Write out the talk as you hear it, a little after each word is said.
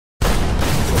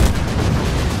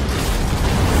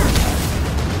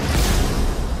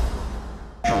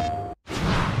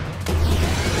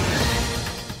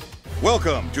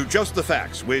Welcome to Just the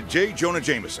Facts with J. Jonah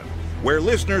Jameson, where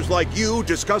listeners like you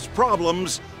discuss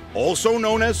problems, also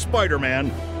known as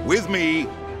Spider-Man, with me,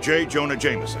 J. Jonah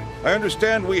Jameson. I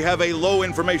understand we have a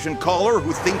low-information caller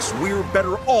who thinks we're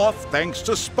better off thanks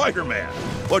to Spider-Man.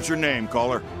 What's your name,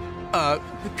 caller?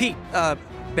 Pete,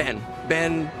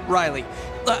 Ben Riley.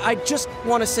 I just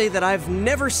want to say that I've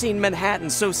never seen Manhattan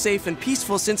so safe and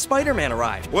peaceful since Spider-Man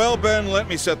arrived. Well, Ben, let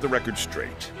me set the record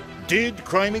straight. Did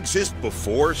crime exist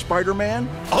before Spider-Man?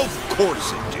 Of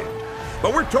course it did.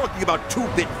 But we're talking about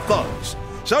two-bit thugs.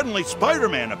 Suddenly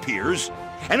Spider-Man appears,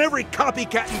 and every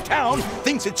copycat in town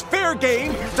thinks it's fair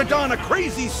game to don a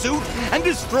crazy suit and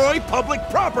destroy public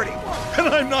property. And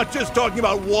I'm not just talking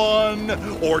about one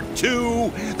or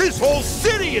two. This whole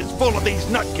city is full of these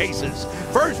nutcases.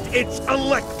 First, it's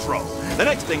Electro. The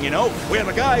next thing you know, we have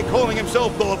a guy calling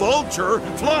himself the Vulture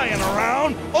flying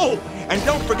around. Oh, and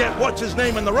don't forget what's his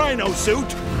name in the Rhino suit.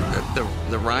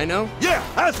 The Rhino? Yeah,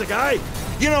 that's the guy.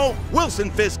 You know, Wilson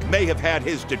Fisk may have had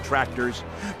his detractors,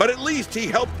 but at least he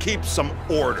helped keep some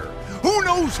order. Who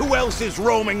knows who else is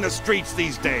roaming the streets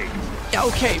these days?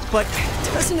 Okay, but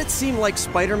doesn't it seem like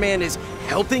Spider-Man is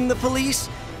helping the police?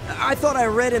 I thought I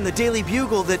read in the Daily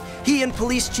Bugle that he and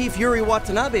Police Chief Yuri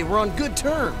Watanabe were on good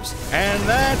terms. And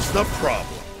that's the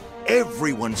problem.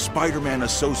 Everyone Spider-Man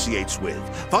associates with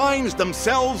finds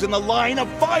themselves in the line of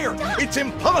fire. It's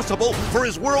impossible for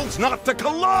his worlds not to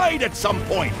collide at some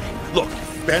point. Look,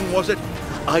 Ben, was it?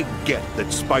 I get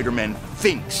that Spider-Man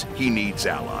thinks he needs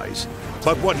allies.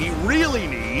 But what he really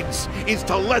needs is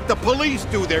to let the police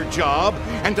do their job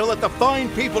and to let the fine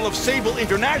people of Sable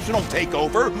International take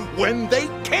over when they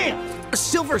can't.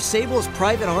 Silver Sable's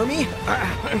private army?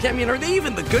 I mean, are they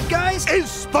even the good guys? Is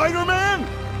Spider-Man?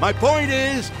 My point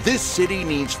is, this city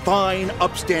needs fine,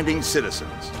 upstanding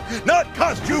citizens, not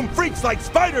costume freaks like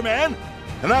Spider-Man.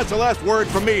 And that's the last word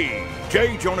from me,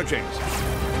 J. Jonah Jameson.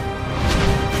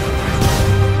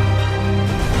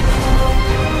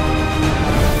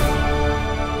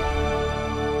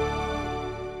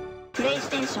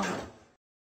 PlayStation